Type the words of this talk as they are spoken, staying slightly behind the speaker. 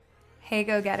Hey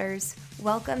go-getters,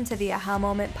 welcome to the Aha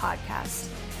Moment podcast.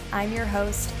 I'm your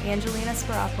host, Angelina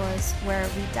Sparopoulos, where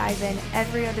we dive in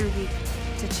every other week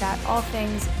to chat all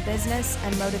things business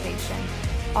and motivation,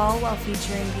 all while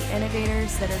featuring the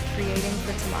innovators that are creating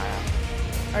for tomorrow.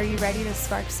 Are you ready to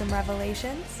spark some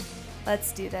revelations?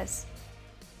 Let's do this.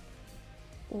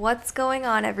 What's going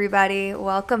on, everybody?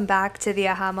 Welcome back to the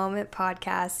Aha Moment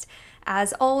podcast.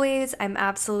 As always, I'm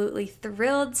absolutely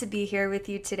thrilled to be here with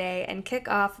you today and kick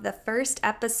off the first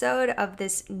episode of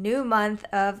this new month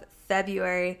of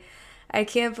February. I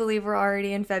can't believe we're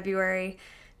already in February.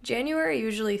 January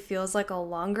usually feels like a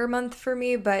longer month for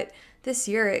me, but this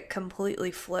year it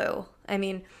completely flew. I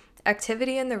mean,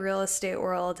 activity in the real estate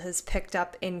world has picked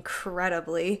up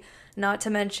incredibly, not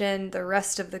to mention the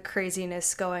rest of the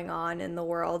craziness going on in the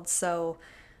world, so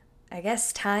I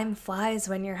guess time flies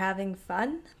when you're having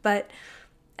fun. But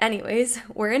anyways,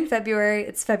 we're in February.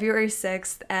 It's February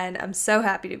 6th, and I'm so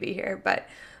happy to be here. But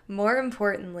more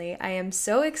importantly, I am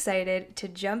so excited to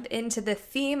jump into the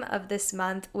theme of this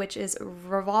month, which is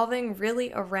revolving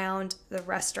really around the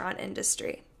restaurant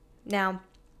industry. Now,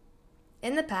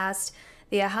 in the past,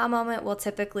 the Aha Moment will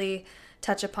typically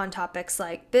touch upon topics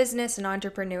like business and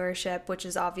entrepreneurship, which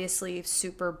is obviously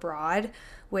super broad,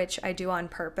 which I do on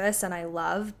purpose and I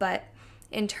love. But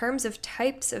in terms of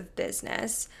types of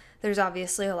business, there's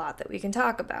obviously a lot that we can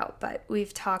talk about. But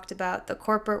we've talked about the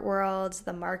corporate world,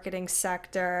 the marketing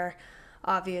sector,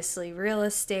 obviously real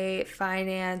estate,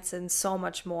 finance, and so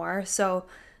much more. So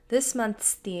this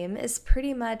month's theme is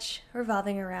pretty much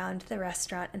revolving around the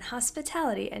restaurant and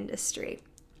hospitality industry.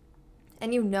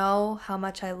 And you know how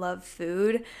much I love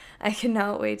food. I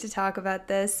cannot wait to talk about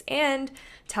this and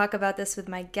talk about this with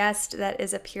my guest that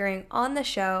is appearing on the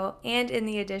show and in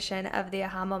the edition of the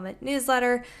Aha Moment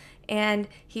newsletter. And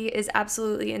he is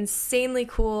absolutely insanely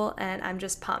cool, and I'm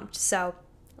just pumped. So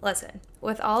listen,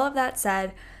 with all of that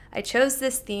said, I chose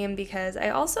this theme because I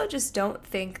also just don't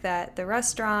think that the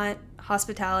restaurant,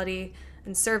 hospitality,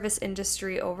 and service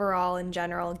industry overall in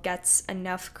general gets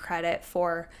enough credit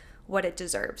for what it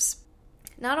deserves.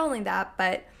 Not only that,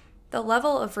 but the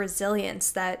level of resilience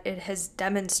that it has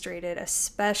demonstrated,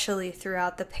 especially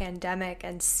throughout the pandemic,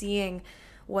 and seeing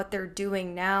what they're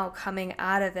doing now coming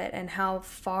out of it and how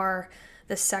far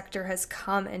the sector has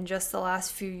come in just the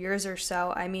last few years or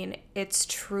so. I mean, it's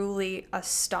truly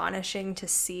astonishing to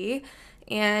see,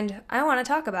 and I want to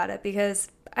talk about it because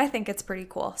I think it's pretty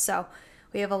cool. So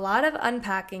we have a lot of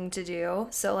unpacking to do,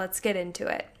 so let's get into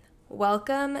it.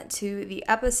 Welcome to the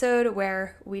episode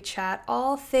where we chat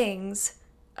all things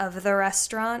of the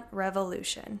restaurant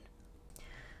revolution.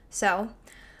 So,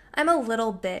 I'm a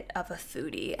little bit of a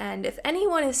foodie, and if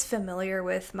anyone is familiar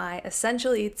with my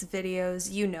Essential Eats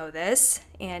videos, you know this,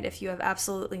 and if you have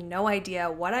absolutely no idea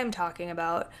what I'm talking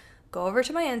about, go over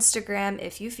to my Instagram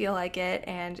if you feel like it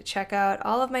and check out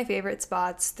all of my favorite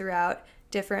spots throughout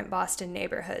different Boston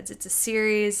neighborhoods. It's a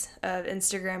series of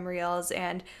Instagram reels,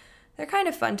 and they're kind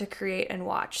of fun to create and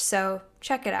watch, so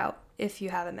check it out if you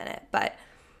have a minute. But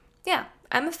yeah,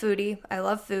 I'm a foodie. I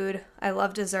love food. I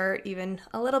love dessert even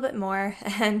a little bit more,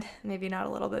 and maybe not a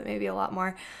little bit, maybe a lot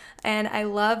more. And I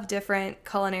love different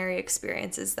culinary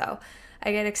experiences, though.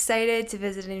 I get excited to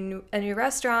visit a new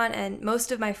restaurant, and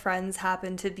most of my friends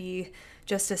happen to be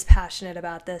just as passionate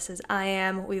about this as I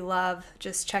am. We love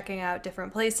just checking out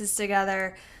different places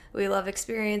together. We love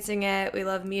experiencing it. We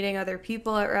love meeting other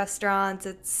people at restaurants.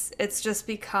 It's just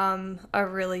become a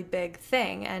really big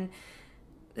thing. And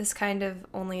this kind of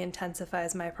only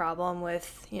intensifies my problem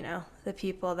with, the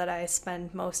people that I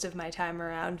spend most of my time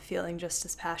around feeling just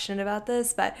as passionate about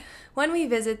this. But when we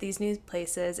visit these new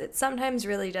places, it sometimes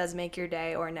really does make your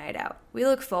day or night out. We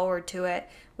look forward to it.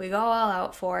 We go all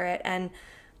out for it. And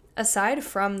aside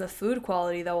from the food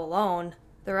quality, though, alone,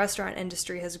 the restaurant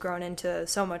industry has grown into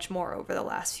so much more over the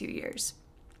last few years.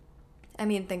 I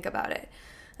mean, think about it.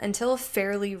 Until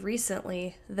fairly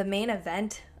recently, the main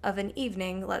event of an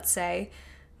evening, let's say,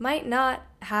 might not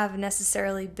have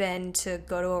necessarily been to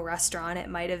go to a restaurant. It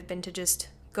might have been to just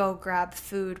go grab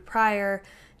food prior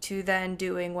to then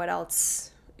doing what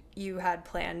else you had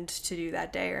planned to do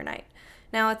that day or night.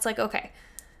 Now it's like, okay,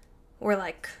 we're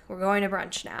going to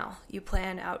brunch now. You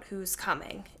plan out who's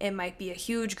coming. It might be a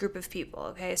huge group of people,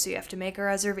 okay? So you have to make a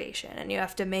reservation, and you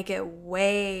have to make it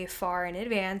way far in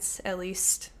advance, at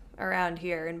least around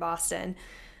here in Boston.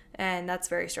 And that's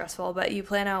very stressful, but you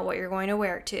plan out what you're going to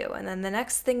wear too. And then the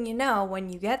next thing you know, when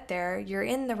you get there, you're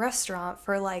in the restaurant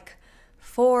for like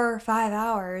 4 or 5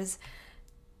 hours,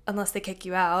 unless they kick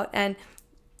you out. And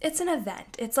it's an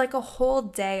event. It's like a whole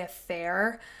day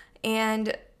affair.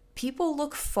 And people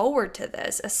look forward to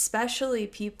this, especially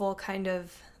people kind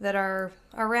of that are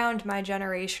around my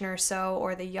generation or so,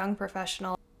 or the young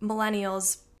professional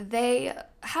millennials, they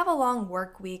have a long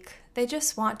work week. They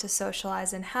just want to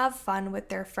socialize and have fun with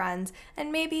their friends,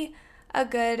 and maybe a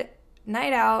good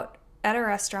night out at a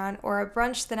restaurant or a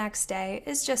brunch the next day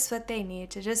is just what they need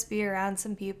to just be around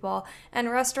some people. And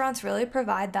restaurants really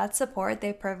provide that support.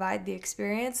 They provide the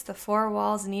experience, the four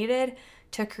walls needed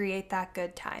to create that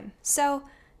good time. So,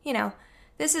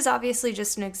 this is obviously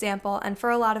just an example, and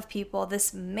for a lot of people,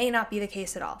 this may not be the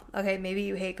case at all. Okay, maybe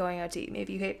you hate going out to eat,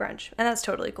 maybe you hate brunch, and that's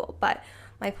totally cool. But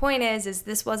my point is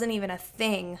this wasn't even a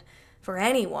thing for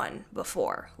anyone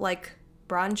before. Like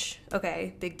brunch,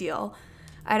 okay, big deal.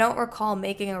 I don't recall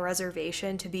making a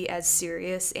reservation to be as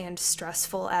serious and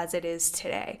stressful as it is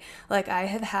today. Like, I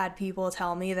have had people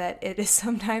tell me that it is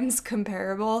sometimes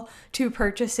comparable to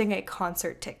purchasing a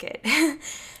concert ticket.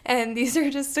 And these are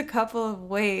just a couple of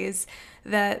ways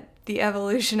that the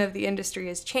evolution of the industry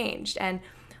has changed. And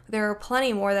there are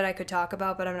plenty more that I could talk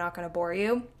about, but I'm not going to bore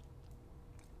you.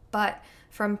 But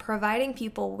from providing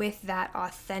people with that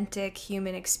authentic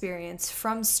human experience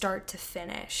from start to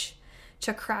finish,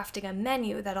 to crafting a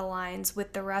menu that aligns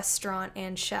with the restaurant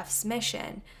and chef's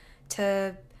mission,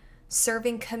 to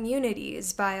serving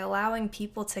communities by allowing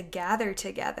people to gather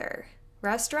together.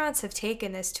 Restaurants have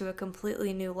taken this to a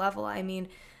completely new level. I mean,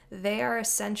 they are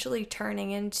essentially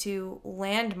turning into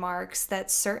landmarks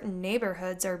that certain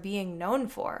neighborhoods are being known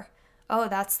for. Oh,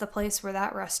 that's the place where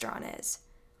that restaurant is.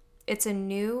 It's a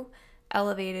new,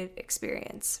 elevated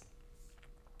experience.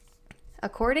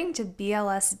 According to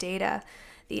BLS data,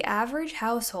 the average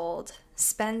household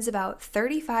spends about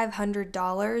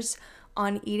 $3,500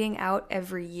 on eating out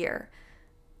every year.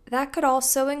 That could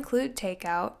also include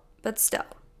takeout, but still,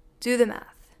 do the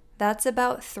math. That's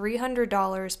about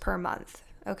 $300 per month,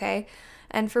 okay?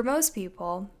 And for most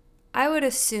people, I would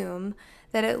assume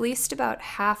that at least about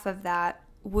half of that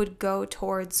would go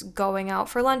towards going out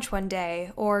for lunch one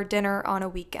day or dinner on a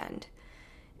weekend.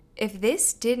 If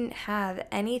this didn't have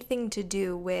anything to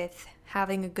do with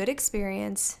having a good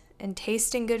experience and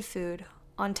tasting good food,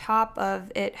 on top of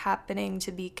it happening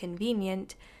to be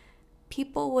convenient,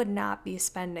 people would not be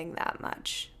spending that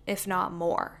much, if not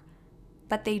more.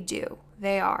 But they do.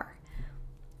 They are.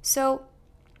 So,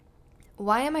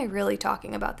 why am I really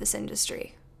talking about this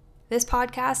industry? This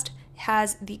podcast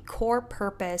has the core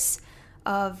purpose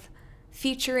of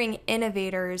featuring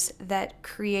innovators that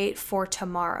create for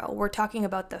tomorrow. We're talking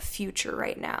about the future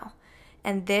right now.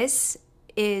 And this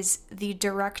is the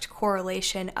direct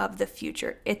correlation of the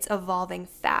future. It's evolving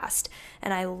fast.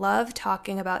 And I love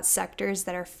talking about sectors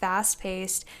that are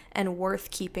fast-paced and worth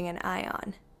keeping an eye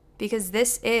on, because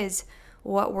this is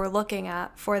what we're looking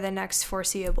at for the next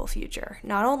foreseeable future.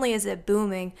 Not only is it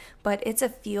booming, but it's a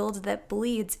field that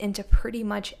bleeds into pretty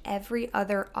much every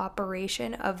other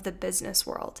operation of the business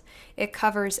world. It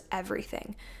covers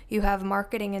everything. You have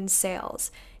marketing and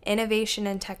sales, innovation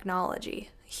and technology,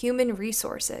 human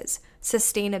resources,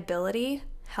 sustainability,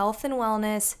 health and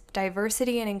wellness,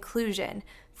 diversity and inclusion,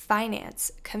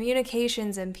 finance,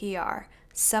 communications and PR,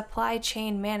 supply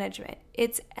chain management.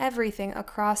 It's everything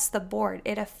across the board.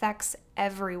 It affects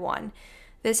everyone.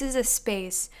 This is a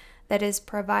space that is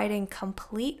providing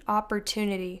complete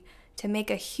opportunity to make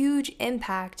a huge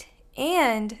impact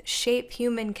and shape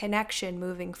human connection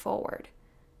moving forward.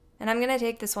 And I'm going to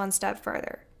take this one step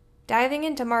further. Diving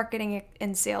into marketing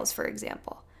and sales, for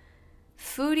example.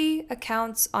 Foodie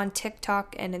accounts on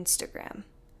TikTok and Instagram.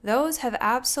 Those have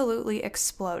absolutely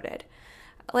exploded.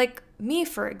 Like me,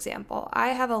 for example, I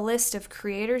have a list of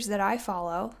creators that I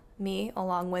follow, me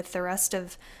along with the rest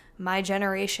of my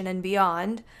generation and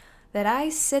beyond, that I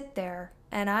sit there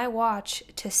and I watch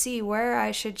to see where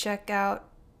I should check out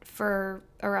for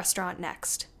a restaurant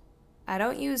next. I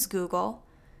don't use Google.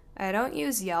 I don't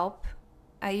use Yelp.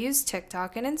 I use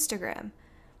TikTok and Instagram.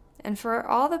 And for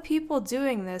all the people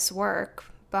doing this work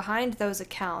behind those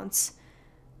accounts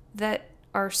that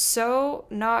are so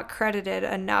not credited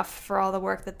enough for all the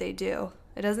work that they do.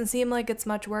 It doesn't seem like it's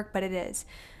much work, but it is.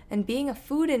 And being a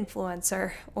food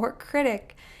influencer or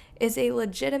critic is a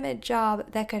legitimate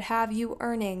job that could have you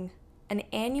earning an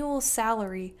annual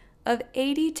salary of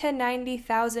 $80,000 to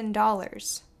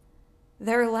 $90,000.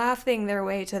 They're laughing their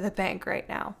way to the bank right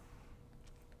now.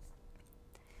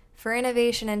 For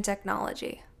innovation and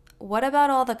technology, what about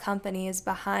all the companies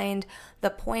behind the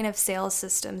point of sale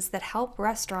systems that help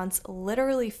restaurants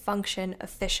literally function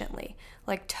efficiently,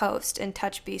 like Toast and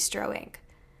Touch Bistro Inc.?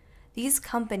 These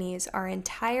companies are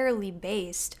entirely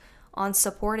based on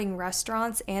supporting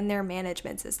restaurants and their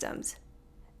management systems.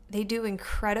 They do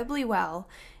incredibly well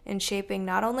in shaping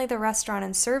not only the restaurant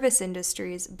and service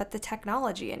industries, but the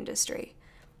technology industry.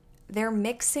 they're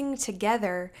mixing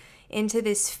together into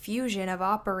this fusion of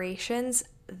operations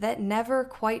that never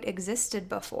quite existed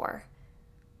before.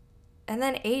 And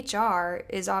then HR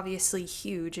is obviously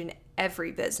huge in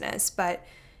every business, but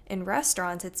in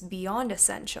restaurants, it's beyond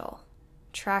essential.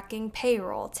 Tracking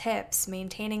payroll, tips,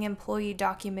 maintaining employee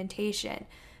documentation,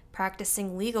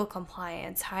 practicing legal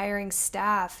compliance, hiring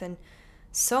staff, and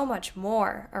so much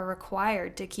more are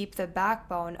required to keep the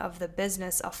backbone of the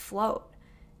business afloat.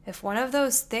 If one of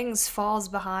those things falls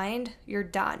behind, you're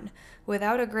done.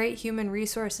 Without a great human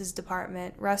resources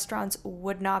department, restaurants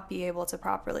would not be able to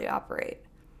properly operate.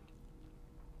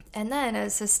 And then,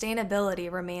 as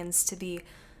sustainability remains to be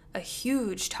a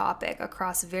huge topic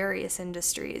across various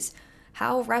industries,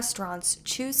 how restaurants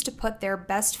choose to put their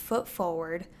best foot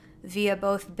forward via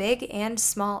both big and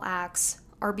small acts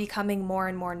are becoming more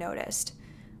and more noticed.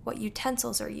 What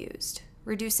utensils are used,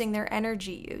 reducing their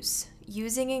energy use,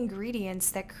 using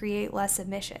ingredients that create less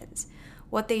emissions,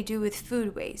 what they do with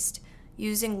food waste,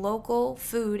 using local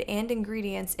food and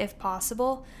ingredients if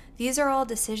possible. These are all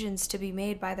decisions to be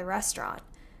made by the restaurant.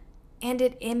 And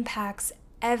it impacts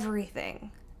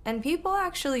everything. And people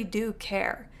actually do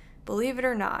care, believe it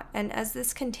or not. And as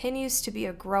this continues to be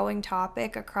a growing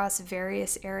topic across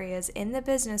various areas in the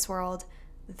business world,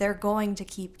 they're going to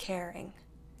keep caring.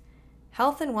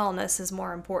 Health and wellness is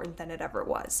more important than it ever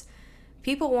was.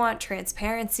 People want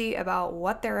transparency about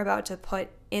what they're about to put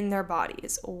in their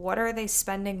bodies. What are they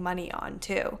spending money on,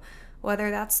 too?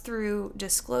 Whether that's through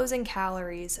disclosing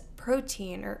calories,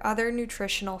 protein, or other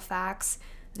nutritional facts,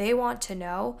 they want to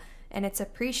know, and it's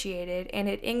appreciated, and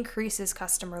it increases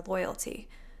customer loyalty.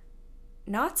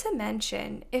 Not to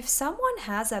mention, if someone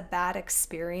has a bad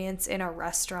experience in a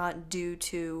restaurant due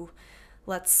to,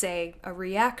 let's say, a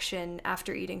reaction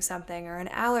after eating something, or an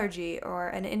allergy, or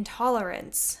an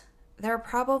intolerance, they're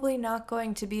probably not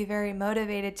going to be very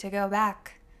motivated to go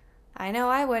back. I know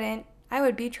I wouldn't. I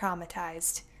would be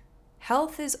traumatized.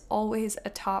 Health is always a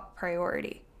top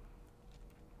priority.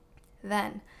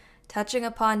 Then, touching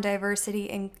upon diversity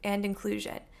and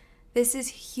inclusion. This is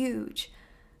huge.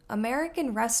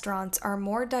 American restaurants are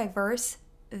more diverse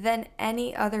than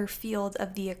any other field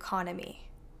of the economy.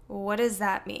 What does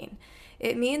that mean?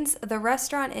 It means the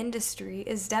restaurant industry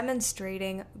is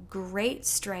demonstrating great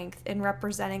strength in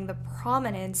representing the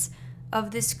prominence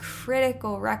of this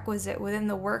critical requisite within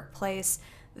the workplace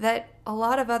that a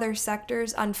lot of other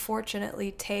sectors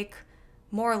unfortunately take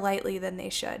more lightly than they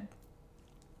should.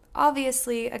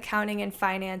 Obviously, accounting and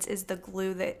finance is the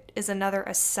glue that is another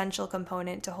essential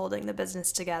component to holding the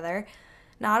business together.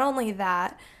 Not only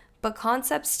that, but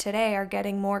concepts today are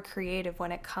getting more creative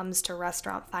when it comes to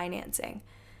restaurant financing.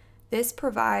 This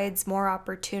provides more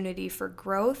opportunity for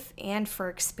growth and for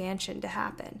expansion to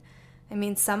happen. I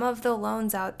mean, some of the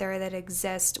loans out there that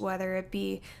exist, whether it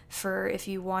be for if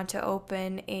you want to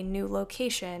open a new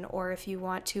location or if you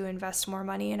want to invest more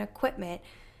money in equipment,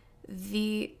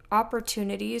 the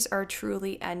opportunities are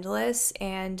truly endless,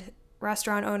 and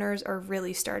restaurant owners are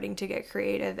really starting to get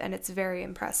creative, and it's very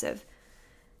impressive.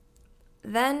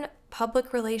 Then,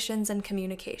 public relations and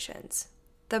communications.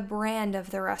 The brand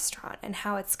of the restaurant and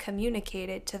how it's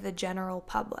communicated to the general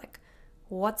public.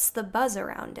 What's the buzz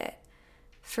around it?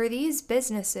 For these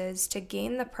businesses to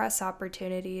gain the press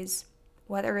opportunities,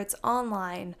 whether it's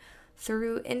online,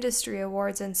 through industry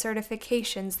awards and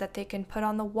certifications that they can put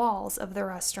on the walls of the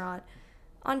restaurant,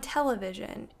 on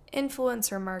television,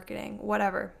 influencer marketing,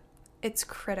 whatever. It's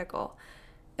critical.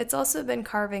 It's also been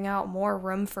carving out more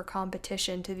room for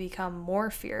competition to become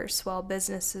more fierce while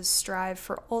businesses strive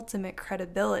for ultimate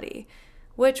credibility,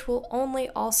 which will only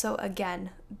also,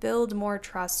 again, build more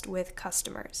trust with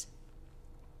customers.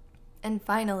 And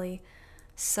finally,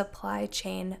 supply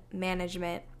chain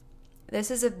management.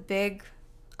 This is a big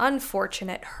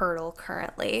unfortunate hurdle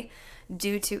currently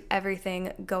due to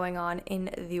everything going on in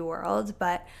the world,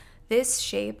 but this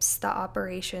shapes the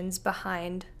operations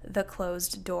behind the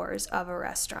closed doors of a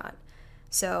restaurant.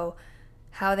 So,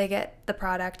 how they get the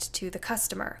product to the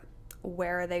customer,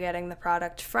 where are they getting the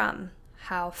product from,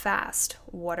 how fast,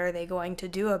 what are they going to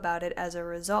do about it as a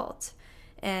result.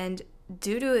 And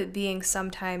due to it being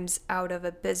sometimes out of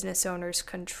a business owner's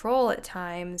control at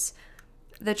times,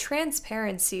 the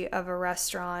transparency of a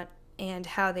restaurant and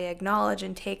how they acknowledge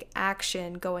and take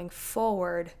action going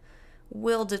forward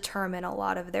will determine a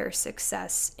lot of their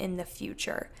success in the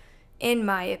future, in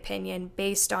my opinion,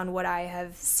 based on what I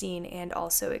have seen and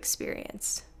also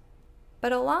experienced.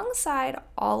 But alongside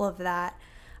all of that,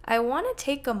 I want to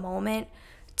take a moment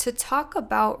to talk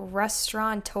about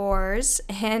restaurateurs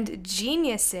and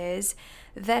geniuses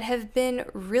that have been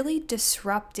really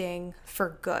disrupting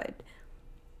for good.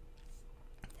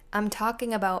 I'm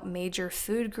talking about Major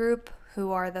Food Group,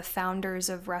 who are the founders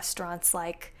of restaurants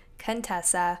like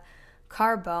Contessa,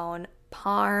 Carbone,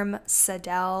 Parm,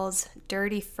 Sadelle's,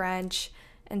 Dirty French,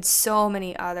 and so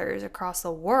many others across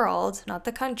the world, not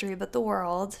the country, but the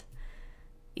world.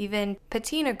 Even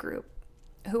Patina Group,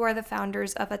 who are the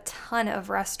founders of a ton of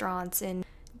restaurants in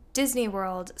Disney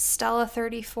World, Stella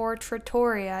 34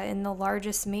 Trattoria in the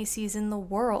largest Macy's in the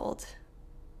world,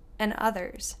 and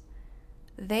others.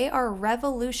 They are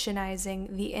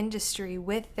revolutionizing the industry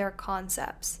with their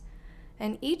concepts.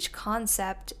 And each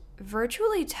concept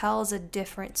virtually tells a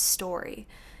different story.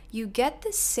 You get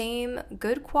the same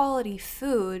good quality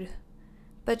food,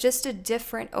 but just a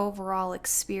different overall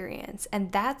experience.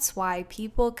 And that's why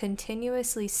people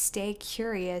continuously stay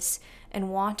curious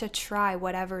and want to try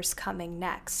whatever's coming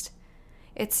next.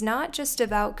 It's not just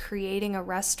about creating a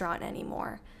restaurant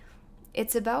anymore.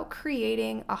 It's about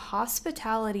creating a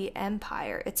hospitality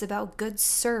empire. It's about good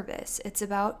service. It's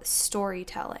about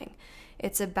storytelling.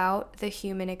 It's about the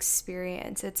human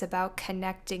experience. It's about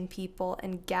connecting people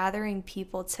and gathering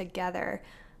people together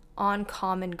on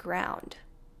common ground.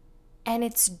 And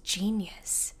it's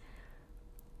genius,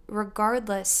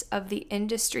 regardless of the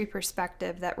industry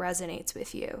perspective that resonates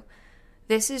with you.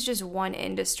 This is just one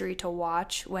industry to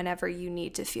watch whenever you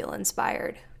need to feel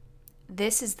inspired.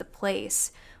 This is the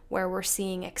place where we're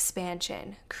seeing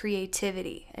expansion,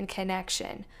 creativity, and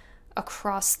connection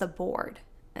across the board.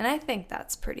 And I think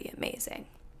that's pretty amazing.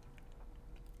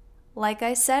 Like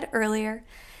I said earlier,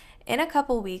 in a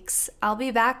couple weeks, I'll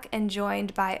be back and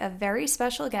joined by a very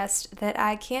special guest that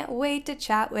I can't wait to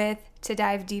chat with to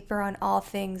dive deeper on all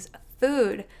things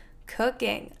food,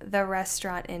 cooking, the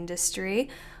restaurant industry,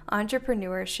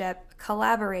 entrepreneurship,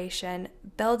 collaboration,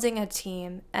 building a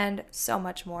team, and so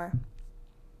much more.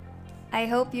 I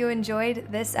hope you enjoyed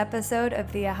this episode of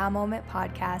the Aha Moment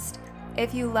podcast.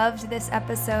 If you loved this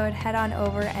episode, head on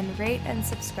over and rate and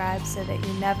subscribe so that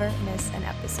you never miss an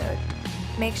episode.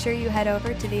 Make sure you head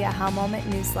over to the Aha Moment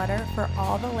newsletter for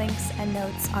all the links and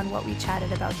notes on what we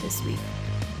chatted about this week.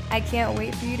 I can't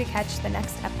wait for you to catch the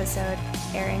next episode,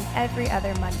 airing every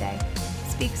other Monday.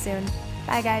 Speak soon.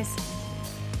 Bye, guys.